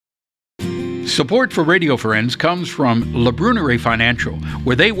Support for Radio Friends comes from Labrunerie Financial,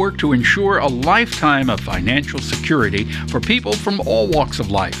 where they work to ensure a lifetime of financial security for people from all walks of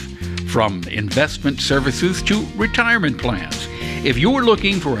life, from investment services to retirement plans. If you're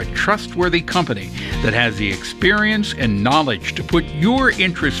looking for a trustworthy company that has the experience and knowledge to put your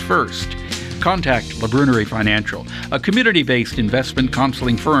interests first, contact Labrunerie Financial, a community-based investment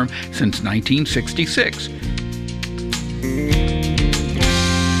counseling firm since 1966.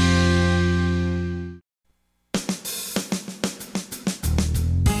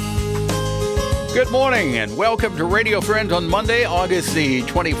 Good morning and welcome to Radio Friends on Monday, August the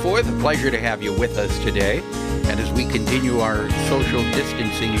 24th. A pleasure to have you with us today. And as we continue our social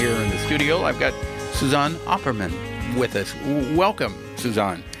distancing here in the studio, I've got Suzanne Opperman with us. Welcome,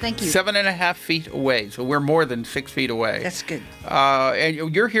 Suzanne. Thank you. 7.5 feet away, so we're more than 6 feet away. That's good.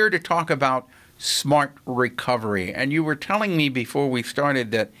 And you're here to talk about smart recovery. And you were telling me before we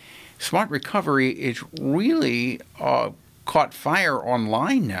started that smart recovery is really caught fire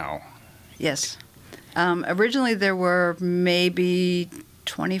online now. Yes. Originally, there were maybe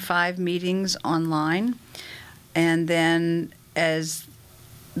 25 meetings online. And then as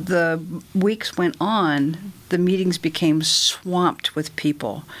the weeks went on, the meetings became swamped with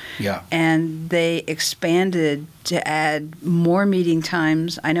people. Yeah. And they expanded to add more meeting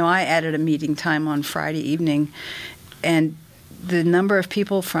times. I know I added a meeting time on Friday evening. And the number of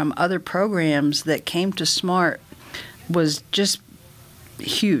people from other programs that came to SMART was just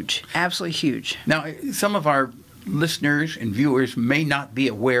huge, absolutely huge. Now, some of our listeners and viewers may not be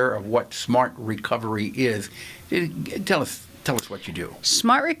aware of what smart recovery is. Tell us what you do.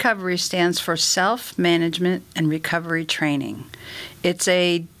 Smart Recovery stands for Self-Management and Recovery Training. It's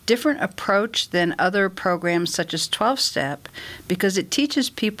a different approach than other programs such as 12-Step because it teaches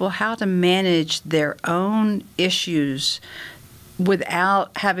people how to manage their own issues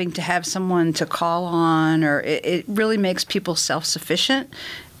without having to have someone to call on, or it really makes people self-sufficient.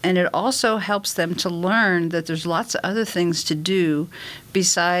 And it also helps them to learn that there's lots of other things to do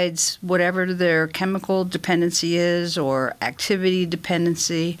besides whatever their chemical dependency is or activity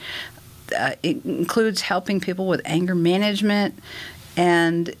dependency. It includes helping people with anger management,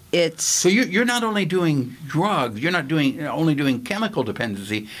 and it's... So you're not only doing drugs, you're not only doing chemical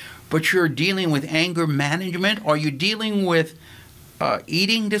dependency, but you're dealing with anger management? Are you dealing with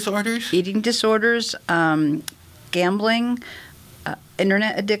eating disorders? Eating disorders, gambling,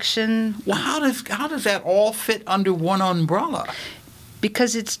 internet addiction. Well, how does that all fit under one umbrella?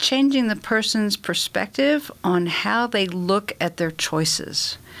 Because it's changing the person's perspective on how they look at their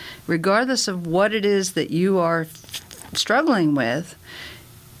choices. Regardless of what it is that you are struggling with,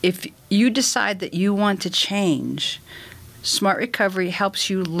 if you decide that you want to change, Smart Recovery helps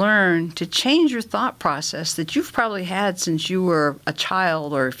you learn to change your thought process that you've probably had since you were a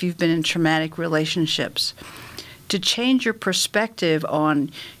child or if you've been in traumatic relationships. To change your perspective on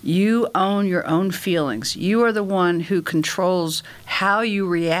you own your own feelings. You are the one who controls how you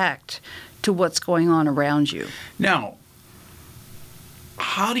react to what's going on around you. Now,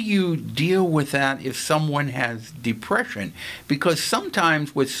 how do you deal with that if someone has depression? Because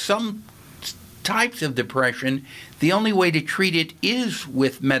sometimes with some types of depression, the only way to treat it is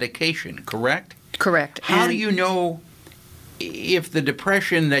with medication, correct? Correct. How do you know if the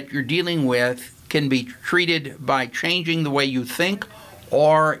depression that you're dealing with can be treated by changing the way you think,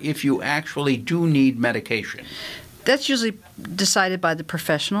 or if you actually do need medication? That's usually decided by the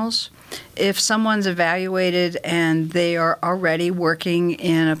professionals. If someone's evaluated and they are already working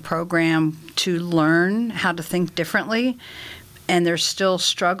in a program to learn how to think differently, and they're still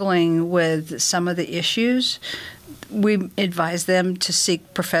struggling with some of the issues, we advise them to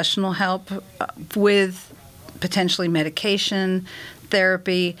seek professional help with potentially medication,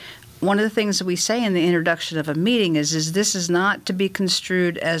 therapy. One of the things that we say in the introduction of a meeting is this is not to be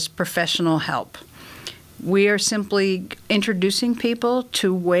construed as professional help. We are simply introducing people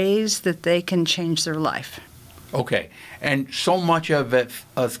to ways that they can change their life. Okay. And so much of it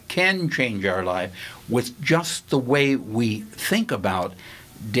us can change our life with just the way we think about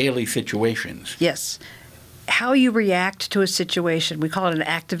daily situations. Yes. How you react to a situation, we call it an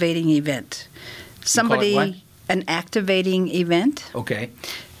activating event. You call it what? An activating event. Okay.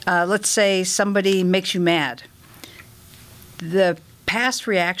 Let's say somebody makes you mad. The past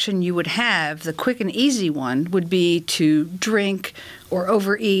reaction you would have, the quick and easy one, would be to drink or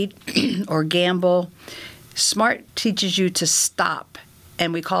overeat or gamble. SMART teaches you to stop,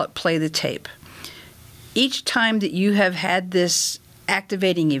 and we call it play the tape. Each time that you have had this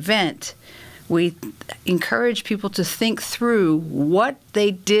activating event, we encourage people to think through what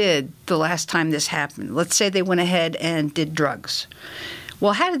they did the last time this happened. Let's say they went ahead and did drugs.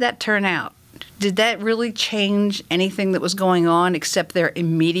 Well, how did that turn out? did that really change anything that was going on except their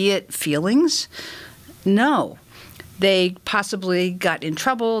immediate feelings? No. They possibly got in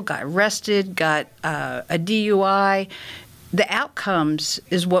trouble, got arrested, got a DUI. The outcomes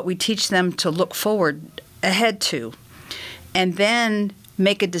is what we teach them to look forward ahead to, and then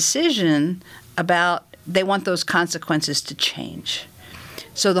make a decision about they want those consequences to change.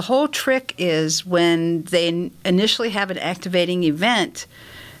 So the whole trick is when they initially have an activating event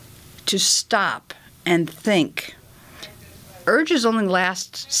to stop and think. Urges only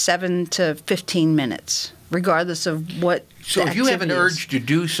last 7 to 15 minutes, regardless of what. So if you have an urge to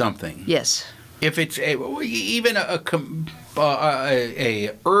do something, yes. If it's even a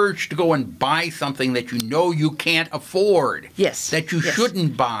urge to go and buy something that you know you can't afford, yes, that you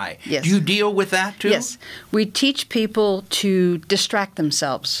shouldn't buy, yes. Do you deal with that too? Yes. We teach people to distract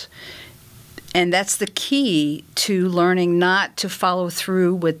themselves. And that's the key to learning not to follow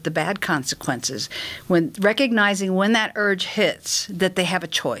through with the bad consequences. When recognizing when that urge hits, that they have a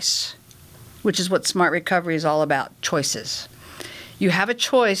choice, which is what Smart Recovery is all about, choices. You have a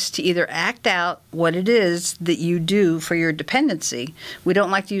choice to either act out what it is that you do for your dependency. We don't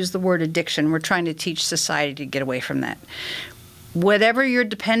like to use the word addiction. We're trying to teach society to get away from that. Whatever your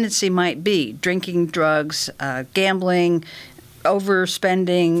dependency might be, drinking, drugs, gambling,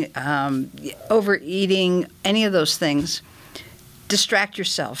 overspending, overeating, any of those things, distract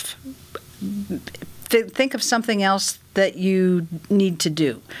yourself. Think of something else that you need to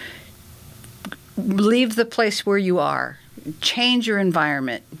do. Leave the place where you are. Change your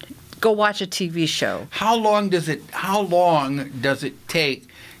environment. Go watch a TV show. How long does it take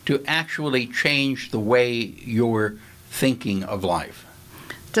to actually change the way you're thinking of life?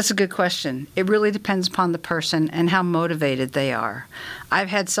 That's a good question. It really depends upon the person and how motivated they are. I've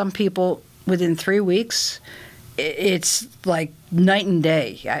had some people within 3 weeks. It's like night and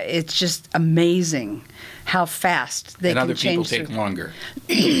day. It's just amazing how fast they can change. And other people take longer.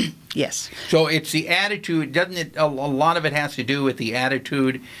 Yes. So it's the attitude, doesn't it? A lot of it has to do with the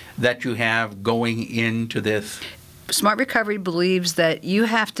attitude that you have going into this. Smart Recovery believes that you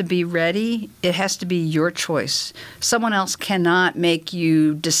have to be ready. It has to be your choice. Someone else cannot make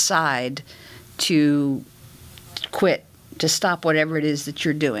you decide to quit, to stop whatever it is that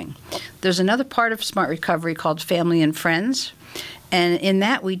you're doing. There's another part of Smart Recovery called Family and Friends. And in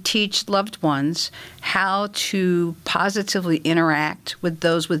that, we teach loved ones how to positively interact with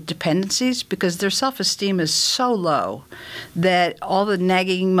those with dependencies, because their self-esteem is so low that all the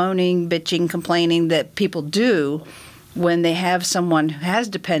nagging, moaning, bitching, complaining that people do when they have someone who has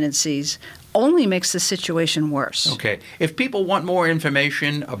dependencies only makes the situation worse. Okay. If people want more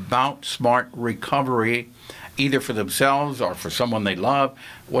information about Smart Recovery, either for themselves or for someone they love,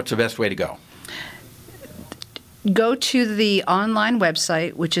 what's the best way to go? Go to the online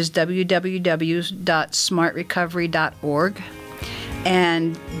website, which is www.smartrecovery.org,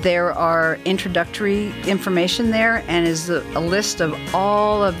 and there are introductory information there, and is a list of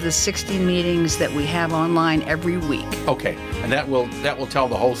all of the 60 meetings that we have online every week. Okay, and that will tell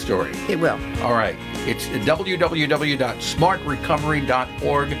the whole story. It will. All right, it's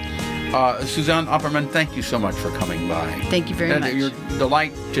www.smartrecovery.org. Suzanne Opperman, thank you so much for coming by. Thank you very much. You're a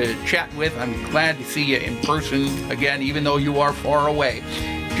delight to chat with. I'm glad to see you in person again, even though you are far away.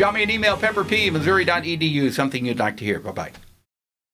 Drop me an email, pepperp@missouri.edu, something you'd like to hear. Bye-bye.